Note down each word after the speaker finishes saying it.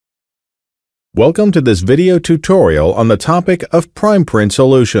Welcome to this video tutorial on the topic of Primeprint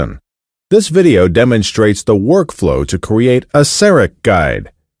Solution. This video demonstrates the workflow to create a CEREC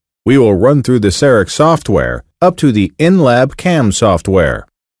guide. We will run through the CEREC software up to the inLab CAM software.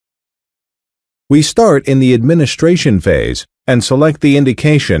 We start in the administration phase and select the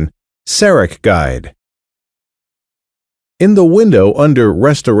indication CEREC Guide. In the window under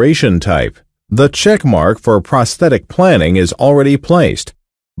Restoration Type, the checkmark for prosthetic planning is already placed.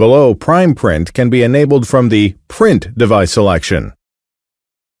 Below, Primeprint can be enabled from the Print device selection.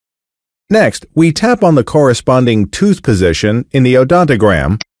 Next, we tap on the corresponding tooth position in the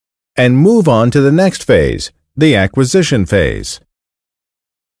odontogram and move on to the next phase, the acquisition phase.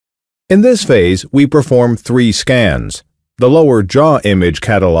 In this phase, we perform 3 scans. The lower jaw image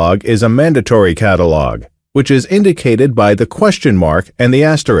catalog is a mandatory catalog, which is indicated by the question mark and the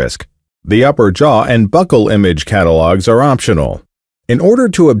asterisk. The upper jaw and buccal image catalogs are optional. In order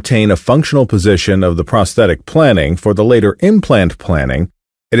to obtain a functional position of the prosthetic planning for the later implant planning,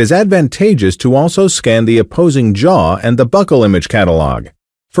 it is advantageous to also scan the opposing jaw and the buccal image catalog.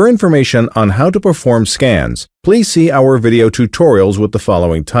 For information on how to perform scans, please see our video tutorials with the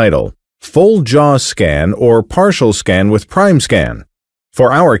following title: Full Jaw Scan or Partial Scan with PrimeScan.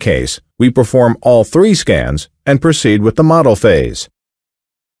 For our case, we perform all 3 scans and proceed with the model phase.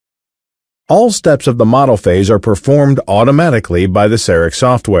 All steps of the model phase are performed automatically by the CEREC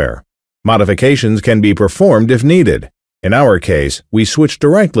software. Modifications can be performed if needed. In our case, we switch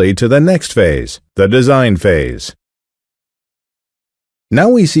directly to the next phase, the design phase. Now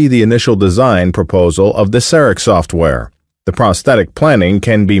we see the initial design proposal of the CEREC software. The prosthetic planning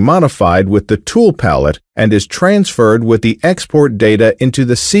can be modified with the tool palette and is transferred with the export data into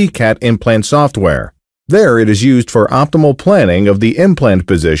the CCAT implant software. There it is used for optimal planning of the implant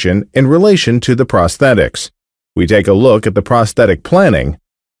position in relation to the prosthetics. We take a look at the prosthetic planning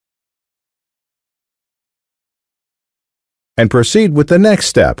and proceed with the next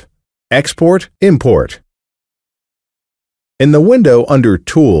step, Export, Import. In the window under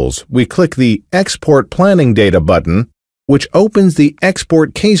Tools, we click the Export Planning Data button, which opens the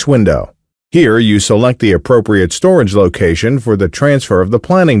Export Case window. Here you select the appropriate storage location for the transfer of the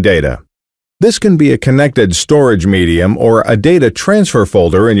planning data. This can be a connected storage medium or a data transfer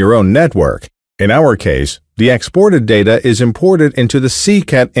folder in your own network. In our case, the exported data is imported into the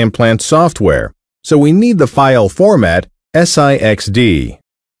CCAT implant software, so we need the file format SIXD.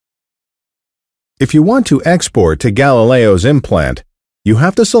 If you want to export to Galileo's implant, you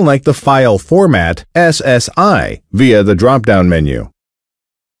have to select the file format SSI via the drop-down menu.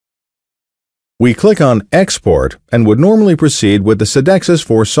 We click on Export and would normally proceed with the Codexis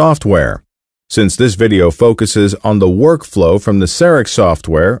for software. Since this video focuses on the workflow from the CEREC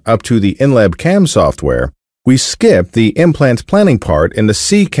software up to the inLab CAM software, we skip the implant planning part in the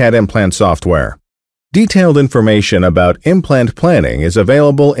CCAT implant software. Detailed information about implant planning is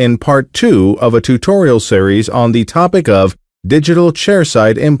available in Part 2 of a tutorial series on the topic of digital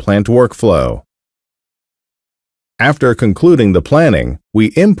chairside implant workflow. After concluding the planning, we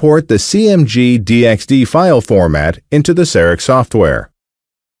import the CMG DXD file format into the CEREC software.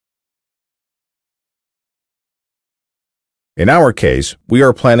 In our case, we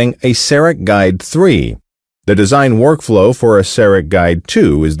are planning a CEREC Guide 3. The design workflow for a CEREC Guide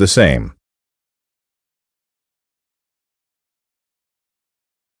 2 is the same.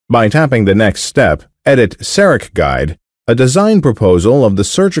 By tapping the next step, Edit CEREC Guide, a design proposal of the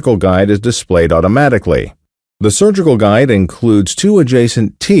surgical guide is displayed automatically. The surgical guide includes 2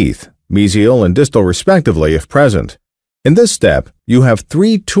 adjacent teeth, mesial and distal respectively if present. In this step, you have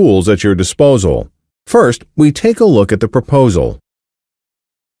 3 tools at your disposal. First, we take a look at the proposal.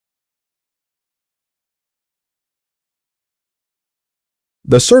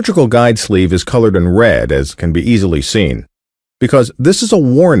 The surgical guide sleeve is colored in red, as can be easily seen. Because this is a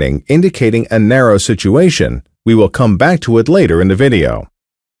warning indicating a narrow situation, we will come back to it later in the video.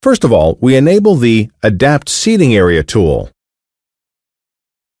 First of all, we enable the Adapt Seating Area tool.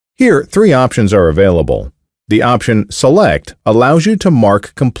 Here, 3 options are available. The option Select allows you to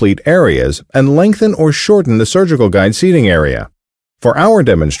mark complete areas and lengthen or shorten the surgical guide seating area. For our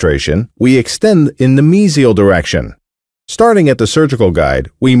demonstration, we extend in the mesial direction. Starting at the surgical guide,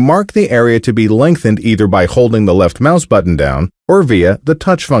 we mark the area to be lengthened either by holding the left mouse button down or via the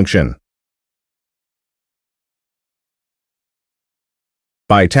touch function.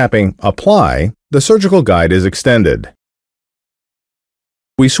 By tapping Apply, the surgical guide is extended.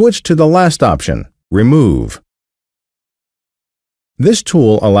 We switch to the last option, Remove. This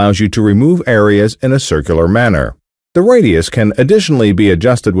tool allows you to remove areas in a circular manner. The radius can additionally be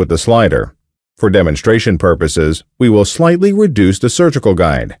adjusted with the slider. For demonstration purposes, we will slightly reduce the surgical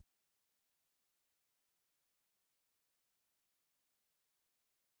guide.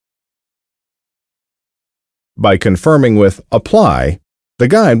 By confirming with Apply, the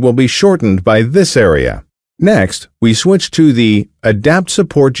guide will be shortened by this area. Next, we switch to the Adapt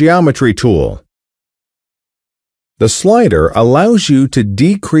Support Geometry tool. The slider allows you to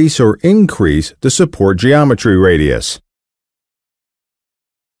decrease or increase the support geometry radius.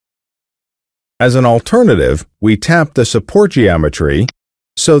 As an alternative, we tap the support geometry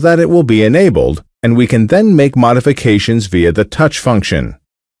so that it will be enabled, and we can then make modifications via the touch function.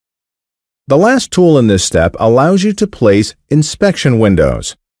 The last tool in this step allows you to place inspection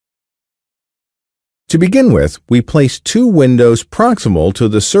windows. To begin with, we place two windows proximal to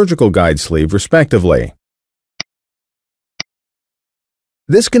the surgical guide sleeve respectively.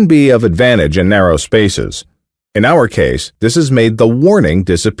 This can be of advantage in narrow spaces. In our case, this has made the warning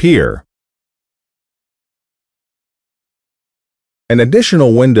disappear. An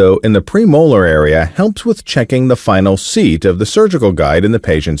additional window in the premolar area helps with checking the final seat of the surgical guide in the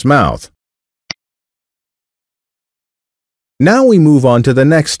patient's mouth. Now we move on to the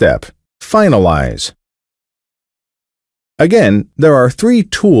next step, Finalize. Again, there are three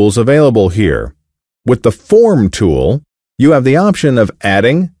tools available here. With the Form tool, you have the option of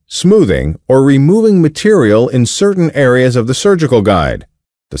adding, smoothing, or removing material in certain areas of the surgical guide.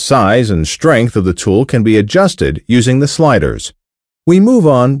 The size and strength of the tool can be adjusted using the sliders. We move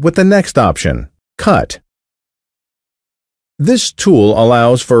on with the next option, Cut. This tool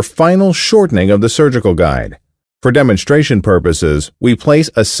allows for final shortening of the surgical guide. For demonstration purposes, we place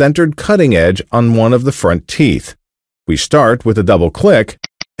a centered cutting edge on one of the front teeth. We start with a double click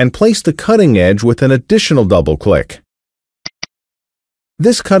and place the cutting edge with an additional double click.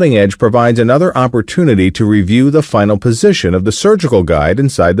 This cutting edge provides another opportunity to review the final position of the surgical guide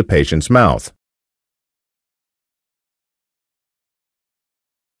inside the patient's mouth.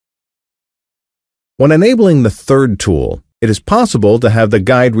 When enabling the third tool, it is possible to have the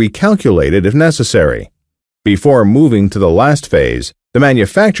guide recalculated if necessary. Before moving to the last phase, the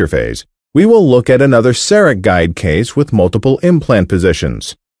manufacture phase, we will look at another CEREC guide case with multiple implant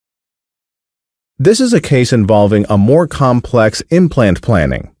positions. This is a case involving a more complex implant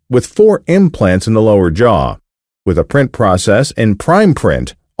planning, with 4 implants in the lower jaw. With a print process in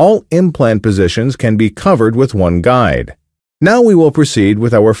Primeprint, all implant positions can be covered with one guide. Now we will proceed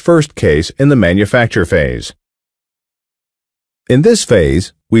with our first case in the manufacture phase. In this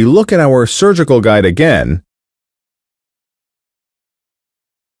phase, we look at our surgical guide again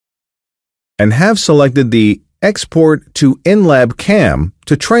and have selected the Export to inLab CAM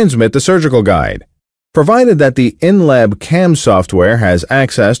to transmit the surgical guide. Provided that the inLab CAM software has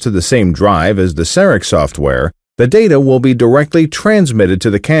access to the same drive as the CEREC software, the data will be directly transmitted to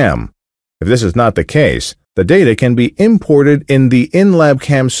the CAM. If this is not the case, the data can be imported in the inLab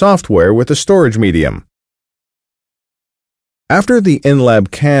CAM software with a storage medium. After the inLab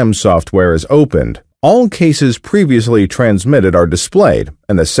CAM software is opened, all cases previously transmitted are displayed,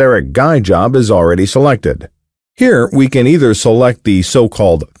 and the CEREC guide job is already selected. Here, we can either select the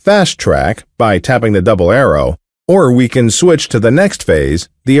so-called fast track by tapping the double arrow, or we can switch to the next phase,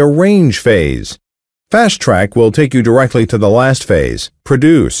 the arrange phase. Fast track will take you directly to the last phase,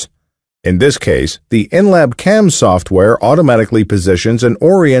 produce. In this case, the inLab CAM software automatically positions and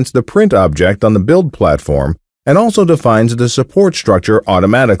orients the print object on the build platform and also defines the support structure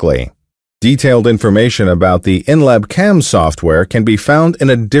automatically. Detailed information about the inLab CAM software can be found in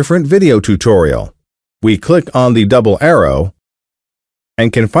a different video tutorial. We click on the double arrow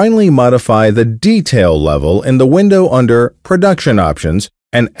and can finally modify the detail level in the window under Production Options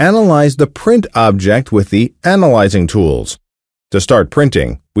and analyze the print object with the Analyzing tools. To start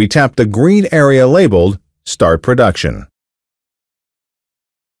printing, we tap the green area labeled Start Production.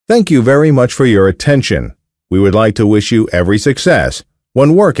 Thank you very much for your attention. We would like to wish you every success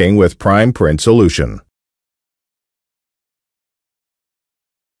when working with Primeprint Solution.